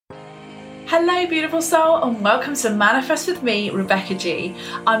Hello, beautiful soul, and welcome to Manifest with me, Rebecca G.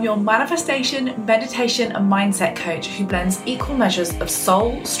 I'm your manifestation, meditation, and mindset coach who blends equal measures of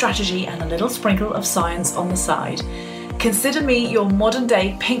soul, strategy, and a little sprinkle of science on the side. Consider me your modern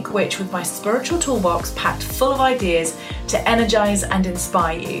day pink witch with my spiritual toolbox packed full of ideas to energize and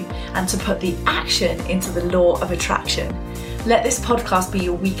inspire you and to put the action into the law of attraction. Let this podcast be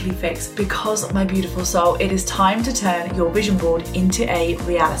your weekly fix because, my beautiful soul, it is time to turn your vision board into a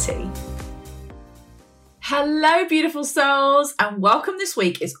reality. Hello, beautiful souls, and welcome. This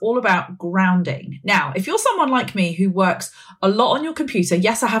week is all about grounding. Now, if you're someone like me who works a lot on your computer,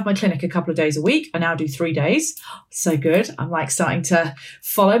 yes, I have my clinic a couple of days a week. I now do 3 days. So good. I'm like starting to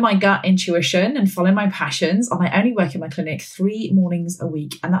follow my gut intuition and follow my passions. And I only work in my clinic 3 mornings a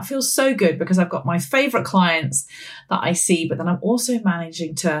week. And that feels so good because I've got my favorite clients that I see, but then I'm also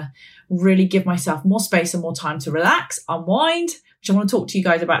managing to really give myself more space and more time to relax, unwind, which I want to talk to you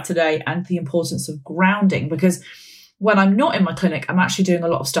guys about today, and the importance of grounding, because when I'm not in my clinic, I'm actually doing a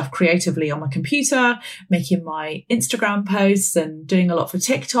lot of stuff creatively on my computer, making my Instagram posts and doing a lot for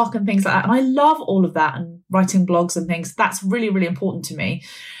TikTok and things like that. And I love all of that and writing blogs and things. That's really, really important to me.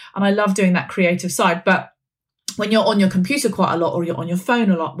 And I love doing that creative side. But when you're on your computer quite a lot or you're on your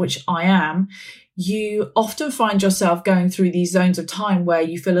phone a lot, which I am, you often find yourself going through these zones of time where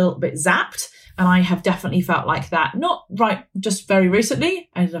you feel a little bit zapped. And I have definitely felt like that. Not right, just very recently.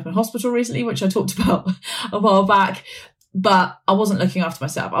 I ended up in hospital recently, which I talked about a while back. But I wasn't looking after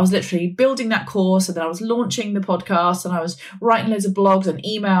myself. I was literally building that course, and then I was launching the podcast, and I was writing loads of blogs and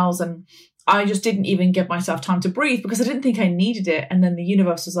emails, and I just didn't even give myself time to breathe because I didn't think I needed it. And then the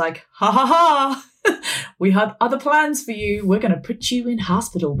universe was like, ha ha ha, we have other plans for you. We're going to put you in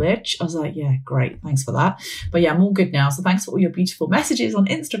hospital, bitch. I was like, yeah, great. Thanks for that. But yeah, I'm all good now. So thanks for all your beautiful messages on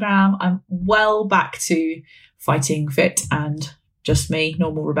Instagram. I'm well back to fighting fit and just me,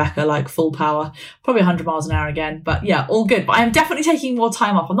 normal Rebecca, like full power, probably 100 miles an hour again. But yeah, all good. But I am definitely taking more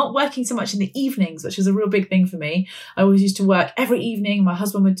time off. I'm not working so much in the evenings, which is a real big thing for me. I always used to work every evening. My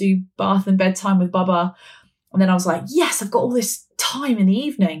husband would do bath and bedtime with Bubba. And then I was like, yes, I've got all this time in the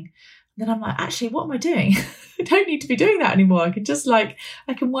evening. And then I'm like, actually, what am I doing? I don't need to be doing that anymore. I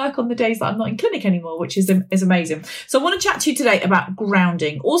can work on the days that I'm not in clinic anymore, which is amazing. So I want to chat to you today about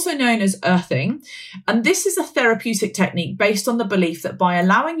grounding, also known as earthing. And this is a therapeutic technique based on the belief that by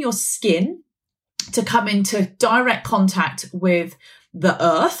allowing your skin to come into direct contact with the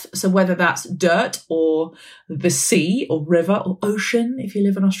earth, so whether that's dirt or the sea or river or ocean, if you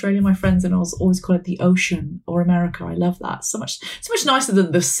live in Australia, my friends and us always call it the ocean, or America. I love that. So much nicer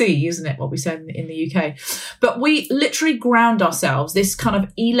than the sea, isn't it? What we say in the UK. But we literally ground ourselves. This kind of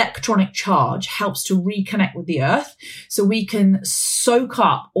electronic charge helps to reconnect with the earth so we can soak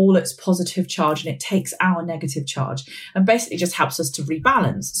up all its positive charge, and it takes our negative charge and basically just helps us to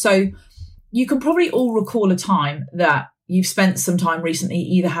rebalance. So you can probably all recall a time that you've spent some time recently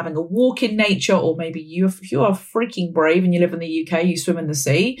either having a walk in nature, or maybe if you are freaking brave and you live in the UK, you swim in the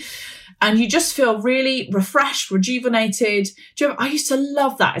sea, and you just feel really refreshed, rejuvenated. I used to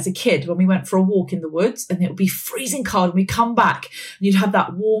love that as a kid when we went for a walk in the woods, and it would be freezing cold, and we'd come back and you'd have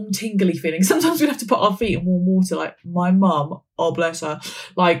that warm, tingly feeling. Sometimes we'd have to put our feet in warm water. Like my mum, oh bless her.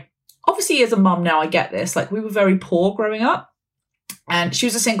 Like obviously as a mum now I get this. Like we were very poor growing up, and she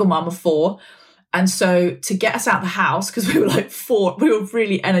was a single mum of 4. And so to get us out of the house, because we were like 4, we were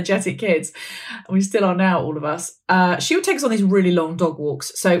really energetic kids, and we still are now, all of us, she would take us on these really long dog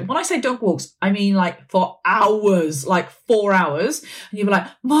walks. So when I say dog walks, I mean like for hours, like 4 hours. And you'd be like,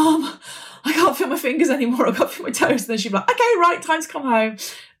 Mom, I can't feel my fingers anymore. I can't feel my toes. And then she'd be like, okay, right, time to come home.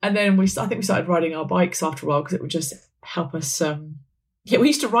 And then I think we started riding our bikes after a while because it would just help us. We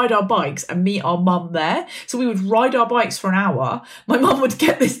used to ride our bikes and meet our mum there. So we would ride our bikes for an hour. My mum would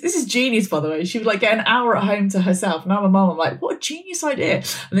get this is genius, by the way. She would like get an hour at home to herself. Now my mum, I'm like, what a genius idea.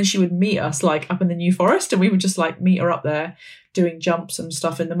 And then she would meet us like up in the New Forest, and we would just like meet her up there doing jumps and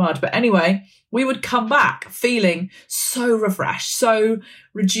stuff in the mud. But anyway, we would come back feeling so refreshed, so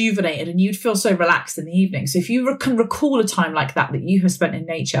rejuvenated, and you'd feel so relaxed in the evening. So if you can recall a time like that you have spent in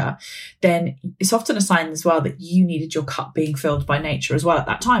nature, then it's often a sign as well that you needed your cup being filled by nature as well at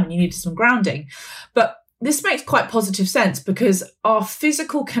that time, and you needed some grounding. But this makes quite positive sense because our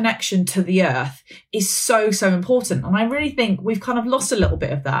physical connection to the earth is so, so important. And I really think we've kind of lost a little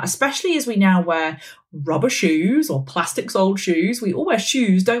bit of that, especially as we now wear rubber shoes or plastic-soled shoes. We all wear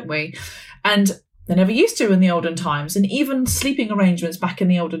shoes, don't we? And they never used to in the olden times. And even sleeping arrangements back in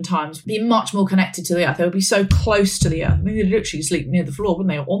the olden times would be much more connected to the earth. They would be so close to the earth. I mean, they'd literally sleep near the floor,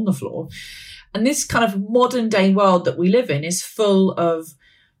 wouldn't they? Or on the floor. And this kind of modern day world that we live in is full of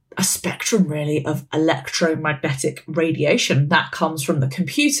a spectrum really of electromagnetic radiation that comes from the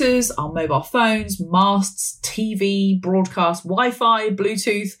computers, our mobile phones, masts, TV, broadcast, Wi-Fi,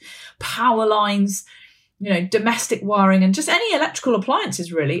 Bluetooth, power lines, domestic wiring, and just any electrical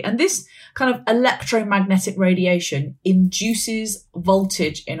appliances really. And this kind of electromagnetic radiation induces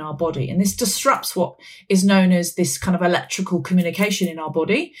voltage in our body. And this disrupts what is known as this kind of electrical communication in our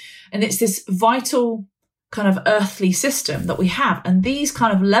body. And it's this vital kind of earthly system that we have. And these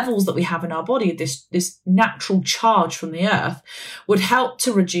kind of levels that we have in our body, this natural charge from the earth, would help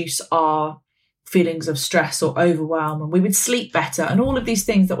to reduce our feelings of stress or overwhelm, and we would sleep better, and all of these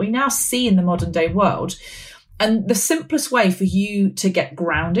things that we now see in the modern day world. And the simplest way for you to get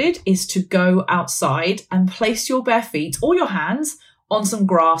grounded is to go outside and place your bare feet or your hands on some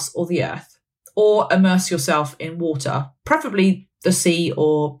grass or the earth, or immerse yourself in water, preferably the sea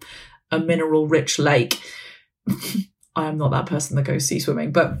or a mineral rich lake. I am not that person that goes sea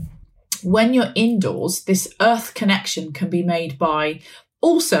swimming, but when you're indoors, this earth connection can be made by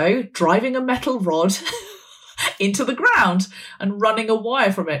also driving a metal rod into the ground and running a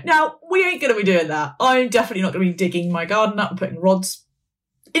wire from it. Now, we ain't going to be doing that. I'm definitely not going to be digging my garden up and putting rods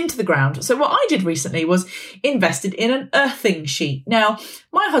into the ground. So what I did recently was invested in an earthing sheet. Now,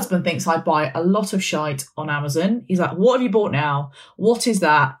 my husband thinks I buy a lot of shite on Amazon. He's like, what have you bought now? What is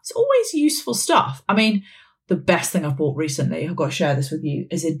that? It's always useful stuff. I mean, the best thing I've bought recently, I've got to share this with you,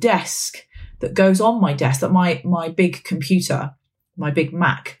 is a desk that goes on my desk, that my big computer, my big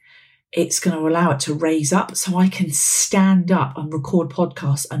Mac, it's going to allow it to raise up so I can stand up and record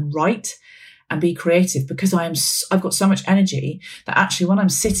podcasts and write and be creative, because I've got so much energy that actually when I'm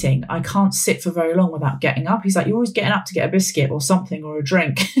sitting, I can't sit for very long without getting up. He's like, you're always getting up to get a biscuit or something or a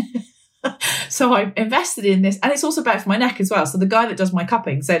drink. So I invested in this, and it's also better for my neck as well. So the guy that does my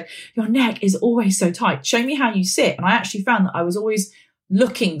cupping said, your neck is always so tight. Show me how you sit. And I actually found that I was always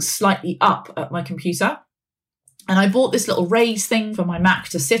looking slightly up at my computer. And I bought this little raised thing for my Mac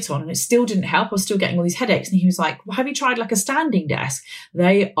to sit on, and it still didn't help. I was still getting all these headaches. And he was like, well, have you tried like a standing desk?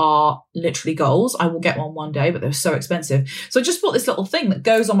 They are literally goals. I will get one day, but they're so expensive. So I just bought this little thing that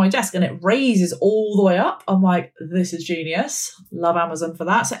goes on my desk and it raises all the way up. I'm like, this is genius. Love Amazon for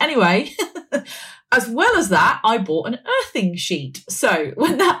that. So anyway, as well as that, I bought an earthing sheet. So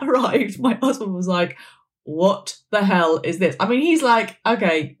when that arrived, my husband was like, what the hell is this? I mean, he's like,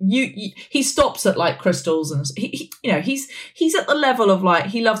 okay, he stops at like crystals, and he's at the level of like,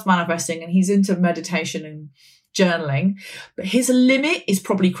 he loves manifesting and he's into meditation and journaling, but his limit is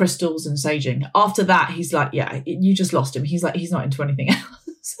probably crystals and saging. After that, he's like, yeah, you just lost him. He's like, he's not into anything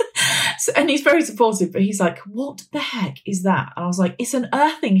else. So, and he's very supportive, but he's like, what the heck is that? And I was like, it's an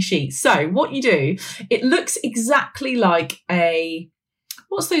earthing sheet. So what you do, it looks exactly like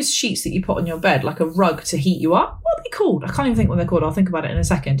what's those sheets that you put on your bed, like a rug to heat you up? What are they called? I can't even think what they're called. I'll think about it in a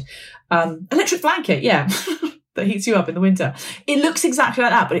second. Electric blanket, yeah, that heats you up in the winter. It looks exactly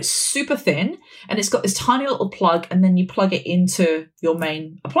like that, but it's super thin, and it's got this tiny little plug, and then you plug it into your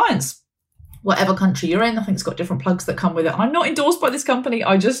main appliance. Whatever country you're in, I think it's got different plugs that come with it. And I'm not endorsed by this company.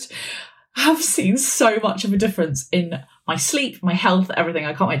 I just have seen so much of a difference in my sleep, my health, everything.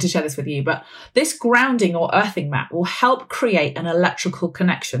 I can't wait to share this with you. But this grounding or earthing mat will help create an electrical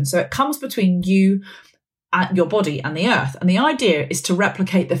connection. So it comes between you and your body and the earth. And the idea is to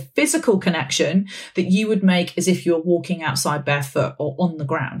replicate the physical connection that you would make as if you're walking outside barefoot or on the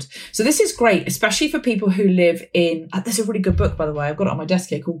ground. So this is great, especially for people who live in, there's a really good book, by the way, I've got it on my desk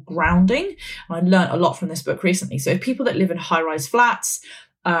here, called Grounding. And I learned a lot from this book recently. So if people that live in high-rise flats,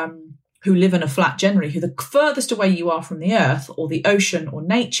 who live in a flat generally, who the furthest away you are from the earth or the ocean or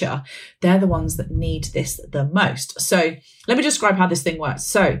nature, they're the ones that need this the most. So let me describe how this thing works.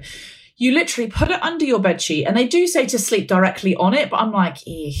 So you literally put it under your bedsheet, and they do say to sleep directly on it, but I'm like,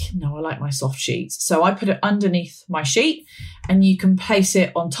 no, I like my soft sheets. So I put it underneath my sheet, and you can place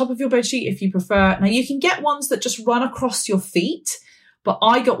it on top of your bedsheet if you prefer. Now you can get ones that just run across your feet, but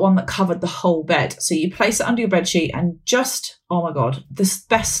I got one that covered the whole bed. So you place it under your bedsheet, and just, oh my God, the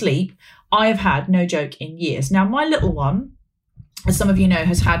best sleep I have had, no joke, in years. Now my little one, as some of you know,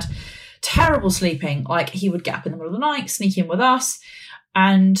 has had terrible sleeping. Like, he would get up in the middle of the night, sneak in with us,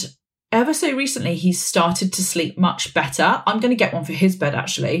 and ever so recently, he's started to sleep much better. I'm going to get one for his bed,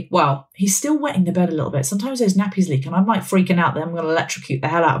 actually. Well, he's still wetting the bed a little bit. Sometimes there's nappies leak, and I'm like freaking out that I'm going to electrocute the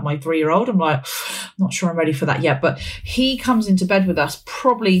hell out of my 3-year-old. I'm like, I'm not sure I'm ready for that yet. But he comes into bed with us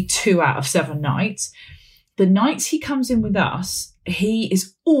probably 2 out of 7 nights. The nights he comes in with us, he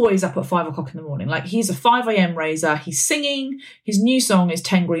is always up at 5 o'clock in the morning. Like, he's a 5 a.m. raiser. He's singing. His new song is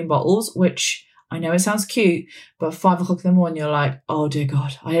 10 Green Bottles, which I know it sounds cute, but 5 o'clock in the morning, you're like, oh dear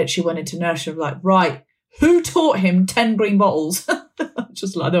God. I actually went into nursery, like, right, who taught him 10 green bottles?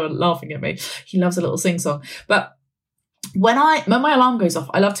 Just like, they were laughing at me. He loves a little sing-song. But when my alarm goes off,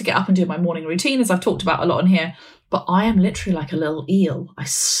 I love to get up and do my morning routine, as I've talked about a lot in here. But I am literally like a little eel. I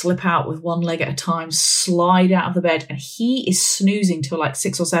slip out with one leg at a time, slide out of the bed, and he is snoozing till like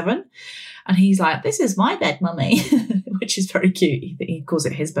 6 or 7. And he's like, "This is my bed, mummy," which is very cute. He calls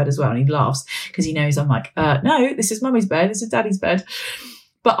it his bed as well. And he laughs because he knows I'm like, no, this is mummy's bed. This is daddy's bed.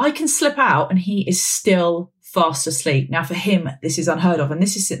 But I can slip out and he is still fast asleep. Now, for him, this is unheard of. And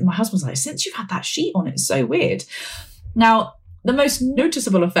this is, my husband's like, "Since you've had that sheet on, it's so weird." Now, the most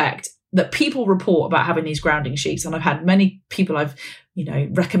noticeable effect that people report about having these grounding sheets, and I've had many people I've,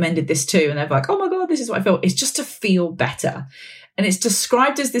 recommended this to, and they're like, "Oh my God, this is what I feel," is just to feel better. And it's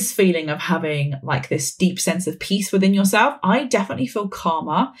described as this feeling of having like this deep sense of peace within yourself. I definitely feel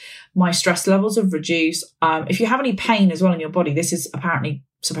calmer. My stress levels have reduced. If you have any pain as well in your body, this is apparently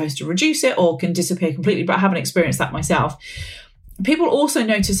supposed to reduce it or can disappear completely, but I haven't experienced that myself. People also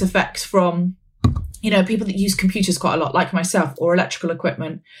notice effects from, people that use computers quite a lot, like myself, or electrical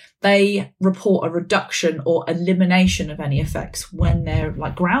equipment. They report a reduction or elimination of any effects when they're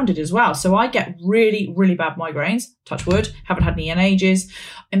like grounded as well. So I get really, really bad migraines, touch wood, haven't had any in ages,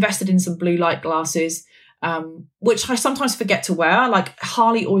 invested in some blue light glasses, which I sometimes forget to wear. Like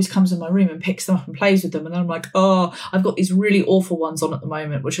Harley always comes in my room and picks them up and plays with them. And then I'm like, oh, I've got these really awful ones on at the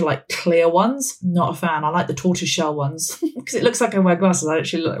moment, which are like clear ones. Not a fan. I like the tortoise shell ones because it looks like I wear glasses. I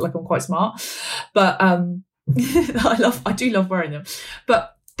actually look like I'm quite smart, but, I do love wearing them,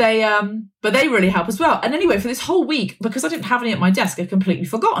 but they really help as well. And anyway, for this whole week, because I didn't have any at my desk, I completely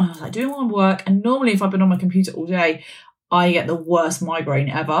forgotten. I was like doing all my work. And normally if I've been on my computer all day, I get the worst migraine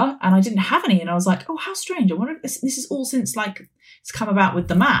ever. And I didn't have any. And I was like, oh, how strange. I wonder if this is all since like it's come about with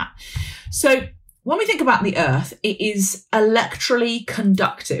the mat. So when we think about the earth, it is electrically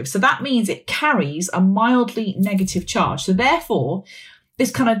conductive. So that means it carries a mildly negative charge. So therefore,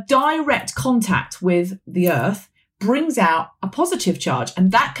 this kind of direct contact with the earth brings out a positive charge,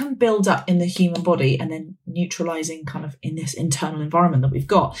 and that can build up in the human body and then neutralizing kind of in this internal environment that we've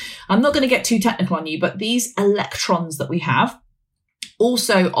got. I'm not going to get too technical on you, but these electrons that we have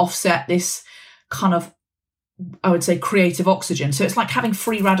also offset this kind of, I would say, creative oxygen. So it's like having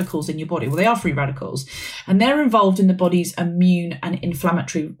free radicals in your body. Well, they are free radicals, and they're involved in the body's immune and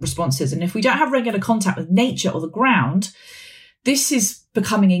inflammatory responses. And if we don't have regular contact with nature or the ground, this is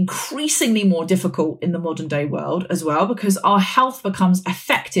becoming increasingly more difficult in the modern day world as well, because our health becomes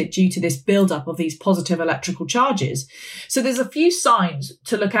affected due to this buildup of these positive electrical charges. So there's a few signs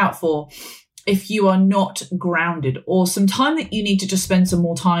to look out for if you are not grounded, or some time that you need to just spend some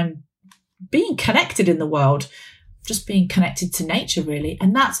more time being connected in the world, just being connected to nature, really.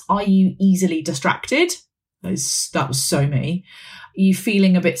 And that's, are you easily distracted? That was so me. Are you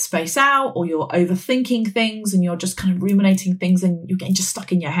feeling a bit spaced out, or you're overthinking things and you're just kind of ruminating things and you're getting just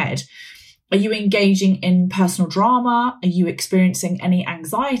stuck in your head? Are you engaging in personal drama? Are you experiencing any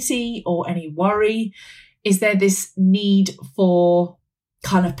anxiety or any worry? Is there this need for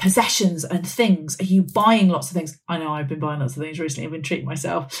kind of possessions and things? Are you buying lots of things? I know I've been buying lots of things recently. I've been treating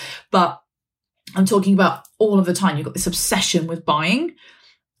myself, but I'm talking about all of the time. You've got this obsession with buying.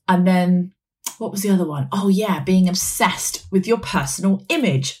 And then what was the other one? Oh yeah, being obsessed with your personal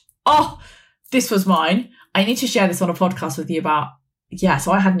image. Oh, this was mine. I need to share this on a podcast with you about,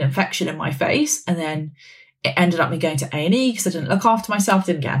 so I had an infection in my face, and then it ended up me going to A&E because I didn't look after myself,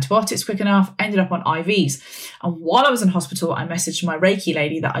 didn't get antibiotics quick enough, ended up on IVs. And while I was in hospital, I messaged my Reiki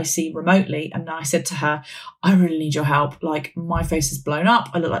lady that I see remotely, and I said to her, I really need your help. Like, my face is blown up.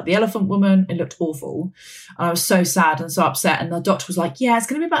 I look like the elephant woman. It looked awful. And I was so sad and so upset. And the doctor was like, yeah, it's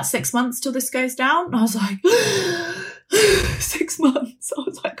going to be about 6 months till this goes down. And I was like, 6 months. I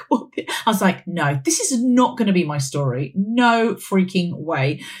was like, what? I was like, no, this is not going to be my story. No freaking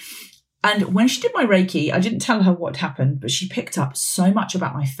way. And when she did my Reiki, I didn't tell her what happened, but she picked up so much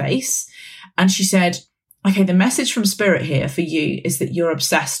about my face. And she said, okay, the message from spirit here for you is that you're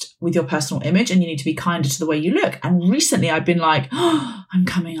obsessed with your personal image and you need to be kinder to the way you look. And recently I've been like, oh, I'm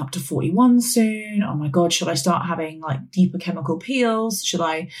coming up to 41 soon. Oh my God, should I start having like deeper chemical peels? Should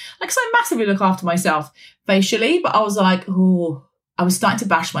I, so I massively look after myself facially, but I was like, oh, I was starting to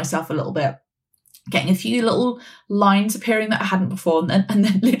bash myself a little bit, getting a few little lines appearing that I hadn't before. And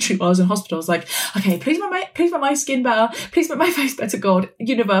then literally while I was in hospital, I was like, okay, please make my skin better. Please make my face better, God,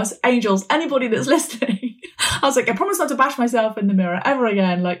 universe, angels, anybody that's listening. I was like, I promise not to bash myself in the mirror ever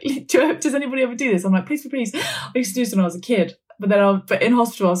again. Like, does anybody ever do this? I'm like, please. I used to do this when I was a kid. But then but in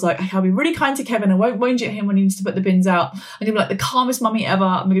hospital, I was like, okay, I'll be really kind to Kevin. I won't whinge at him when he needs to put the bins out. I'm going to be like the calmest mummy ever.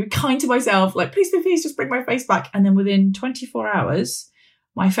 I'm going to be kind to myself. Like, please, just bring my face back. And then within 24 hours,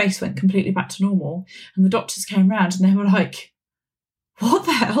 my face went completely back to normal. And the doctors came round and they were like, what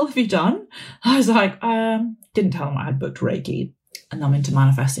the hell have you done? I was like, didn't tell them I had booked Reiki and I'm into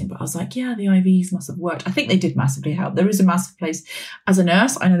manifesting, but I was like, yeah, the IVs must have worked. I think they did massively help. There is a massive place as a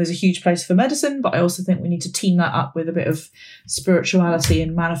nurse. I know there's a huge place for medicine, but I also think we need to team that up with a bit of spirituality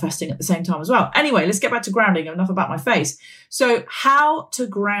and manifesting at the same time as well. Anyway, let's get back to grounding. Enough about my face. So how to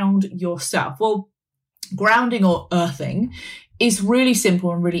ground yourself? Well, grounding or earthing is really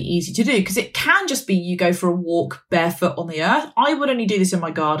simple and really easy to do, because it can just be you go for a walk barefoot on the earth. I would only do this in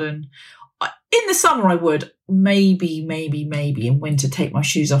my garden. In the summer, I would maybe in winter take my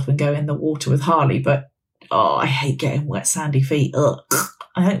shoes off and go in the water with Harley. But I hate getting wet, sandy feet. Ugh.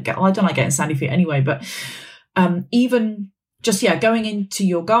 I don't like getting sandy feet anyway. But even just going into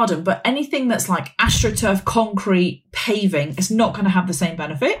your garden. But anything that's like astroturf, concrete, paving, it's not going to have the same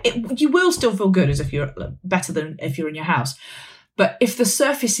benefit. You will still feel good as if you're better than if you're in your house. But if the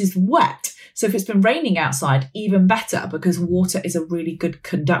surface is wet, so if it's been raining outside, even better, because water is a really good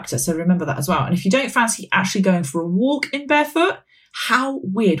conductor. So remember that as well. And if you don't fancy actually going for a walk in barefoot, how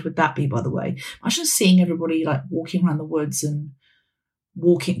weird would that be, by the way? Imagine seeing everybody like walking around the woods and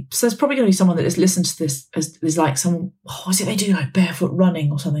walking. So there's probably going to be someone that has listened to this as is like someone, is it they do like barefoot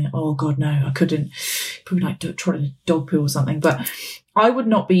running or something? Oh God, no, I couldn't. Probably like trying to dog poo or something. But I would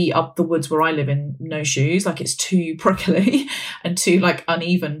not be up the woods where I live in no shoes. Like it's too prickly and too like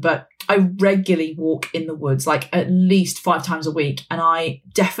uneven. But I regularly walk in the woods like at least 5 times a week. And I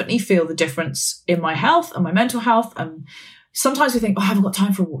definitely feel the difference in my health and my mental health. And sometimes we think, I haven't got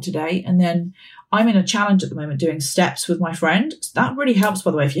time for a walk today. And then I'm in a challenge at the moment doing steps with my friend. That really helps,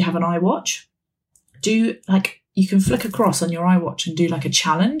 by the way, if you have an iWatch. You can flick across on your iWatch and do like a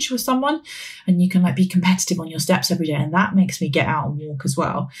challenge with someone, and you can like be competitive on your steps every day. And that makes me get out and walk as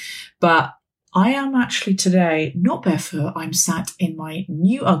well. But I am actually today not barefoot. I'm sat in my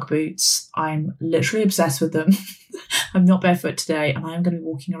new Ugg boots. I'm literally obsessed with them. I'm not barefoot today, and I am going to be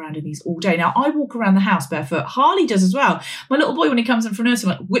walking around in these all day. Now, I walk around the house barefoot. Harley does as well. My little boy, when he comes in from nursing,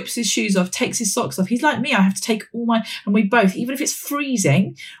 like whips his shoes off, takes his socks off. He's like me. I have to take and we both, even if it's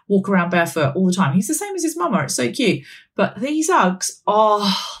freezing, walk around barefoot all the time. He's the same as his mama. It's so cute. But these Uggs,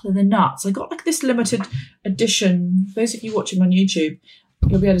 they're the nuts. I got like this limited edition. Those of you watching on YouTube,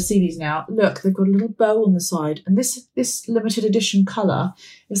 you'll be able to see these now. Look, they've got a little bow on the side. And this limited edition colour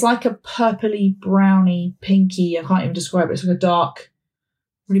is like a purpley, browny, pinky. I can't even describe it. It's like a dark,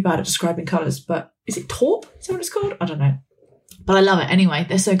 really bad at describing colours. But is it taupe? Is that what it's called? I don't know. But I love it. Anyway,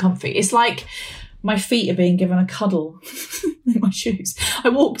 they're so comfy. It's like my feet are being given a cuddle in my shoes. I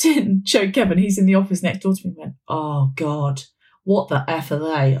walked in, showed Kevin, he's in the office next door to me, and went, oh God, what the F are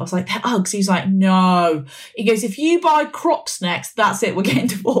they? I was like, they're Uggs. He's like, no. He goes, if you buy Crocs next, that's it. We're getting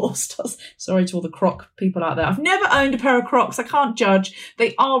divorced. Sorry to all the Croc people out there. I've never owned a pair of Crocs. I can't judge.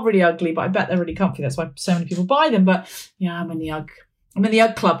 They are really ugly, but I bet they're really comfy. That's why so many people buy them. But yeah, I'm in the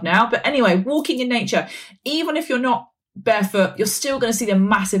Ugg club now. But anyway, walking in nature, even if you're not barefoot, you're still going to see the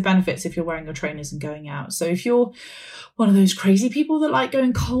massive benefits if you're wearing your trainers and going out. So if you're one of those crazy people that like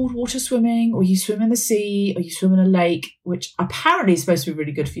going cold water swimming, or you swim in the sea, or you swim in a lake, which apparently is supposed to be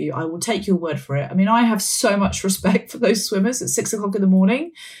really good for you, I will take your word for it. I mean, I have so much respect for those swimmers at 6 o'clock in the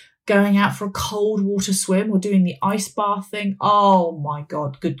morning going out for a cold water swim or doing the ice bath thing. Oh my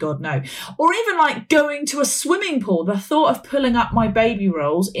God, good God, no. Or even like going to a swimming pool. The thought of pulling up my baby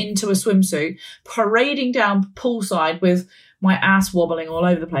rolls into a swimsuit, parading down poolside with my ass wobbling all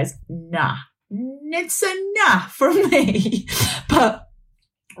over the place. Nah. It's a nah from me. But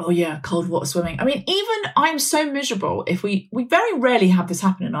oh yeah, cold water swimming. I mean, even I'm so miserable if we very rarely have this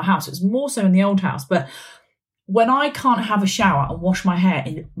happen in our house. It's more so in the old house. But when I can't have a shower and wash my hair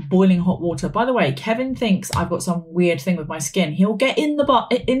in boiling hot water, by the way, Kevin thinks I've got some weird thing with my skin. He'll get in the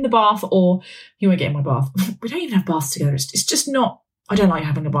bath, or he won't get in my bath. We don't even have baths together. It's just not. I don't like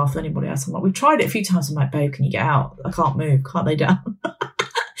having a bath with anybody else. I'm like, we've tried it a few times. I'm like, babe, can you get out? I can't move. Can't lay down.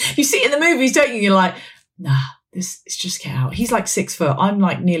 You see it in the movies, don't you? You're like, nah, it's just get out. He's like 6 foot. I'm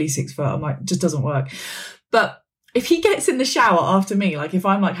like nearly 6 foot. I'm like, it just doesn't work. But if he gets in the shower after me, like if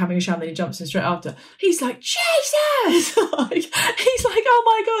I'm like having a shower and then he jumps in straight after, he's like, Jesus! He's like, oh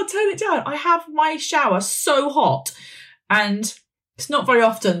my God, turn it down. I have my shower so hot. And it's not very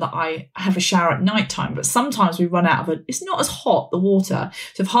often that I have a shower at night time, but sometimes we run out of it. It's not as hot, the water.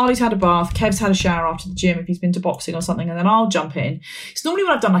 So if Harley's had a bath, Kev's had a shower after the gym, if he's been to boxing or something, and then I'll jump in. It's normally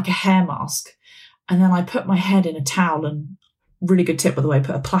when I've done like a hair mask, and then I put my head in a towel, and really good tip, by the way,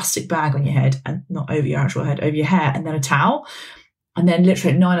 put a plastic bag on your head, and not over your actual head, over your hair, and then a towel. And then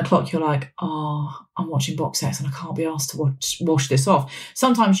literally at 9 o'clock, you're like, oh, I'm watching box sets and I can't be asked to wash this off.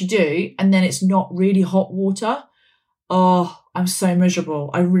 Sometimes you do, and then it's not really hot water. Oh, I'm so miserable.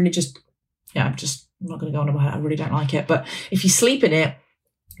 I really I'm just I'm not going to go on about it. I really don't like it. But if you sleep in it,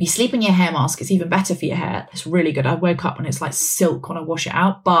 you sleep in your hair mask, it's even better for your hair. It's really good. I wake up and it's like silk when I wash it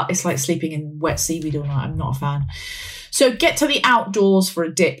out, but it's like sleeping in wet seaweed all night. I'm not a fan. So get to the outdoors for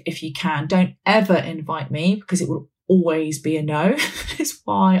a dip if you can. Don't ever invite me because it will always be a no. It's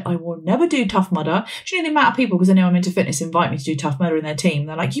why I will never do Tough Mudder. Do you know the amount of people, because they know I'm into fitness, invite me to do Tough Mudder in their team?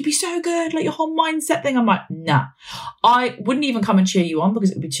 They're like, you'd be so good, like your whole mindset thing. I'm like, nah. I wouldn't even come and cheer you on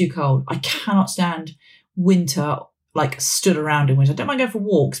because it would be too cold. I cannot stand winter, like stood around in winter. I don't mind going for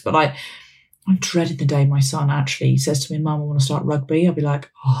walks, but like I'm dreading the day my son actually says to me, Mum, I want to start rugby. I'll be like,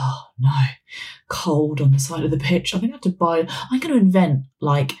 oh no, cold on the side of the pitch. I think I have to I'm going to invent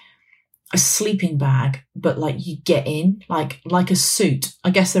like a sleeping bag, but like you get in like a suit. I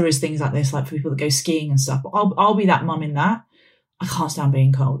guess there is things like this, like for people that go skiing and stuff. But I'll be that mum in that. I can't stand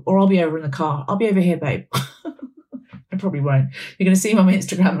being cold. Or I'll be over in the car. I'll be over here, babe. I probably won't. You're going to see me on my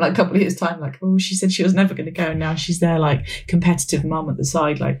Instagram in like a couple of years' time, like, oh, she said she was never going to go, and now she's there, like competitive mum at the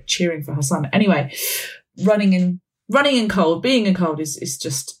side, like cheering for her son. Anyway, running in cold, being in cold is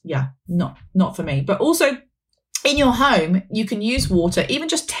just, not for me. But also, in your home, you can use water. Even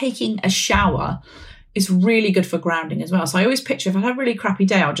just taking a shower is really good for grounding as well. So I always picture, if I have a really crappy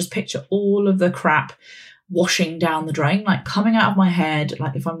day, I'll just picture all of the crap washing down the drain, like coming out of my head,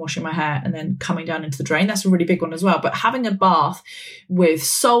 like if I'm washing my hair, and then coming down into the drain. That's a really big one as well. But having a bath with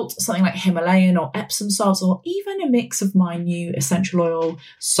salt, something like Himalayan or Epsom salts, or even a mix of my new essential oil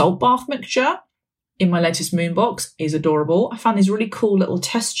salt bath mixture in my latest moon box is adorable. I found these really cool little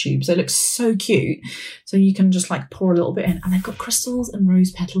test tubes. They look so cute. So you can just like pour a little bit in, and they've got crystals and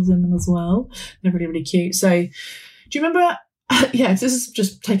rose petals in them as well. They're really, really cute. So do you remember, this is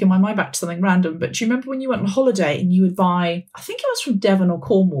just taking my mind back to something random, but do you remember when you went on holiday and you would buy, I think it was from Devon or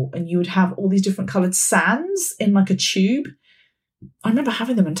Cornwall, and you would have all these different coloured sands in like a tube? I remember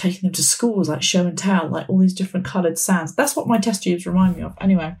having them and taking them to schools, like show and tell, like all these different coloured sands. That's what my test tubes remind me of.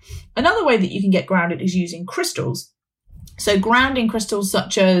 Anyway, another way that you can get grounded is using crystals. So grounding crystals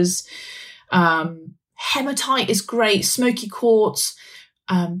such as hematite is great, smoky quartz.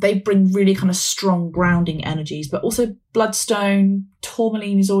 They bring really kind of strong grounding energies, but also bloodstone,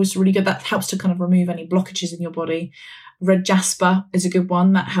 tourmaline is always really good. That helps to kind of remove any blockages in your body. Red jasper is a good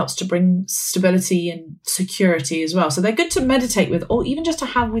one that helps to bring stability and security as well. So they're good to meditate with, or even just to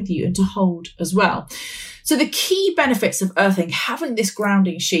have with you and to hold as well. So the key benefits of earthing, having this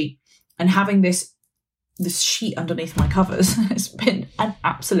grounding sheet and having this sheet underneath my covers, has been an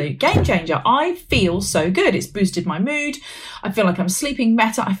absolute game changer. I feel so good. It's boosted my mood. I feel like I'm sleeping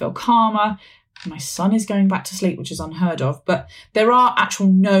better. I feel calmer. My son is going back to sleep, which is unheard of, but there are actual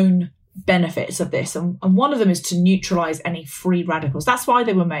known benefits of this, and one of them is to neutralize any free radicals. That's why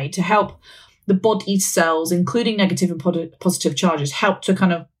they were made, to help the body's cells, including negative and positive charges, help to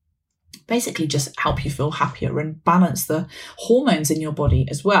kind of basically just help you feel happier and balance the hormones in your body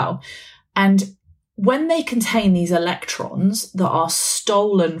as well. And when they contain these electrons that are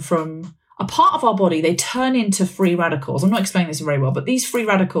stolen from a part of our body, they turn into free radicals. I'm not explaining this very well, but these free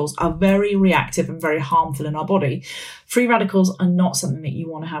radicals are very reactive and very harmful in our body. Free radicals are not something that you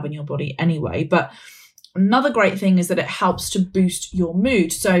want to have in your body anyway. But another great thing is that it helps to boost your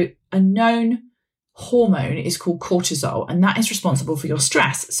mood. So a known hormone is called cortisol, and that is responsible for your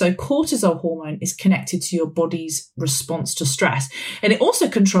stress. So cortisol hormone is connected to your body's response to stress, and it also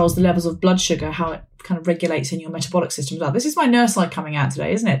controls the levels of blood sugar, how it kind of regulates in your metabolic system as well. This is my nurse side coming out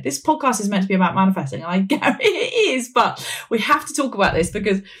today, isn't it? This podcast is meant to be about manifesting, and I guarantee it is, but we have to talk about this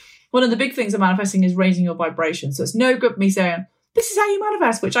because one of the big things of manifesting is raising your vibration. So it's no good me saying, this is how you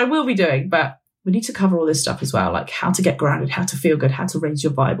manifest, which I will be doing, but we need to cover all this stuff as well, like how to get grounded, how to feel good, how to raise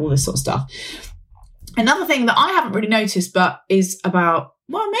your vibe, all this sort of stuff. Another thing that I haven't really noticed, but is about,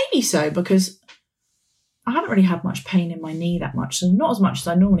 well, maybe so, because I haven't really had much pain in my knee that much, so not as much as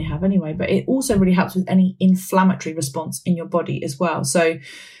I normally have anyway, but it also really helps with any inflammatory response in your body as well. So,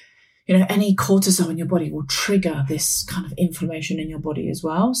 you know, any cortisol in your body will trigger this kind of inflammation in your body as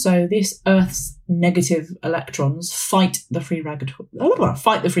well. So this Earth's negative electrons fight the free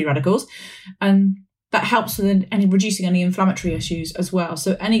radicals, and that helps with any reducing any inflammatory issues as well.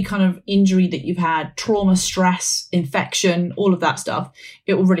 So any kind of injury that you've had, trauma, stress, infection, all of that stuff,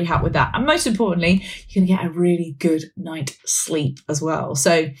 it will really help with that. And most importantly, you're going to get a really good night's sleep as well.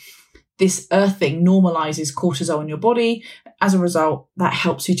 So this earthing normalizes cortisol in your body. As a result, that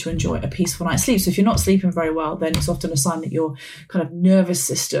helps you to enjoy a peaceful night's sleep. So if you're not sleeping very well, then it's often a sign that your kind of nervous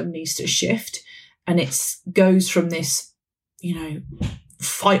system needs to shift. And it goes from this, you know,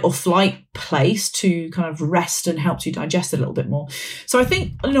 fight or flight place to kind of rest and helps you digest a little bit more. So I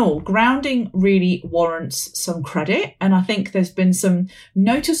think, in all, grounding really warrants some credit. And I think there's been some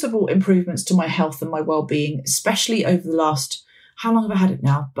noticeable improvements to my health and my well-being, especially over the last, how long have I had it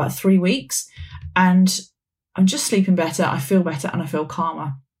now? About 3 weeks. And I'm just sleeping better. I feel better and I feel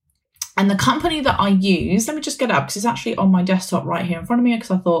calmer. And the company that I use, let me just get it up because it's actually on my desktop right here in front of me,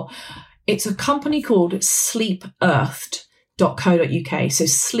 because I thought it's a company called sleepearthed.co.uk. So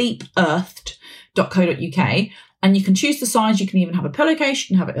sleepearthed.co.uk. And you can choose the size. You can even have a pillowcase.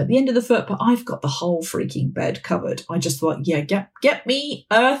 You can have it at the end of the foot, but I've got the whole freaking bed covered. I just thought, yeah, get me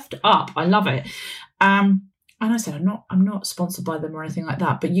earthed up. I love it. And I said, I'm not sponsored by them or anything like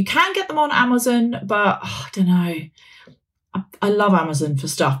that, but you can get them on Amazon, but I don't know. I love Amazon for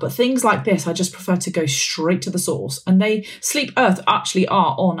stuff, but things like this, I just prefer to go straight to the source. And Sleep Earth actually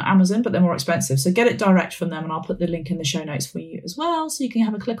are on Amazon, but they're more expensive. So get it direct from them, and I'll put the link in the show notes for you as well, so you can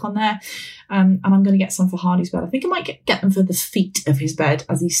have a click on there. And I'm going to get some for Hardy's bed. I think I might get them for the feet of his bed,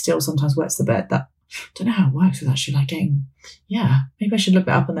 as he still sometimes wets the bed. That, I don't know how it works with actually like getting, maybe I should look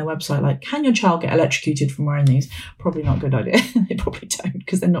that up on their website. Like, can your child get electrocuted from wearing these? Probably not a good idea. They probably don't,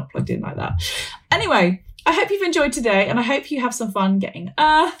 because they're not plugged in like that. Anyway, I hope you've enjoyed today, and I hope you have some fun getting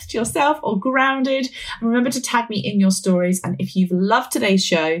earthed yourself or grounded. And remember to tag me in your stories. And if you've loved today's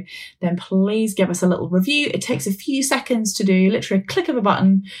show, then please give us a little review. It takes a few seconds to do, literally a click of a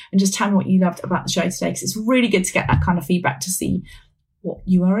button, and just tell me what you loved about the show today, because it's really good to get that kind of feedback to see what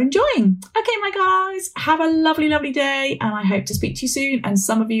you are enjoying. Okay, my guys, have a lovely, lovely day, and I hope to speak to you soon. And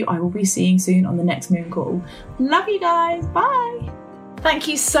some of you I will be seeing soon on the next Moon Call. Love you guys. Bye. Thank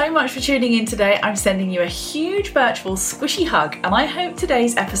you so much for tuning in today. I'm sending you a huge virtual squishy hug, and I hope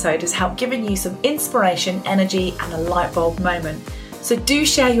today's episode has helped giving you some inspiration, energy, and a light bulb moment. So do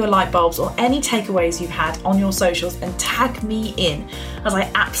share your light bulbs or any takeaways you've had on your socials and tag me in, as I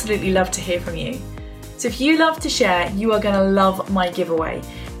absolutely love to hear from you. So if you love to share, you are going to love my giveaway.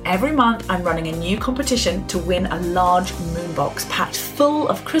 Every month I'm running a new competition to win a large moon box packed full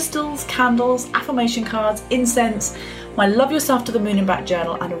of crystals, candles, affirmation cards, incense, my Love Yourself to the Moon and Back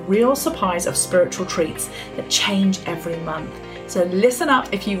journal, and a real surprise of spiritual treats that change every month. So listen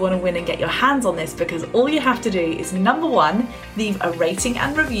up if you want to win and get your hands on this, because all you have to do is, number 1, leave a rating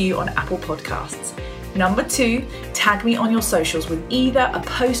and review on Apple Podcasts. Number 2, tag me on your socials with either a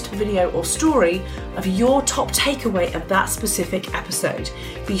post, video or story of your top takeaway of that specific episode.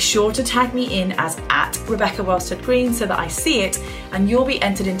 Be sure to tag me in as @RebeccaWellstead-Green so that I see it, and you'll be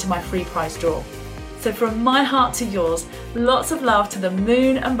entered into my free prize draw. So from my heart to yours, lots of love to the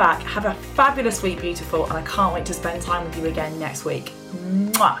moon and back. Have a fabulous week, beautiful, and I can't wait to spend time with you again next week.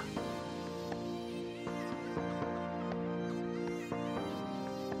 Mwah.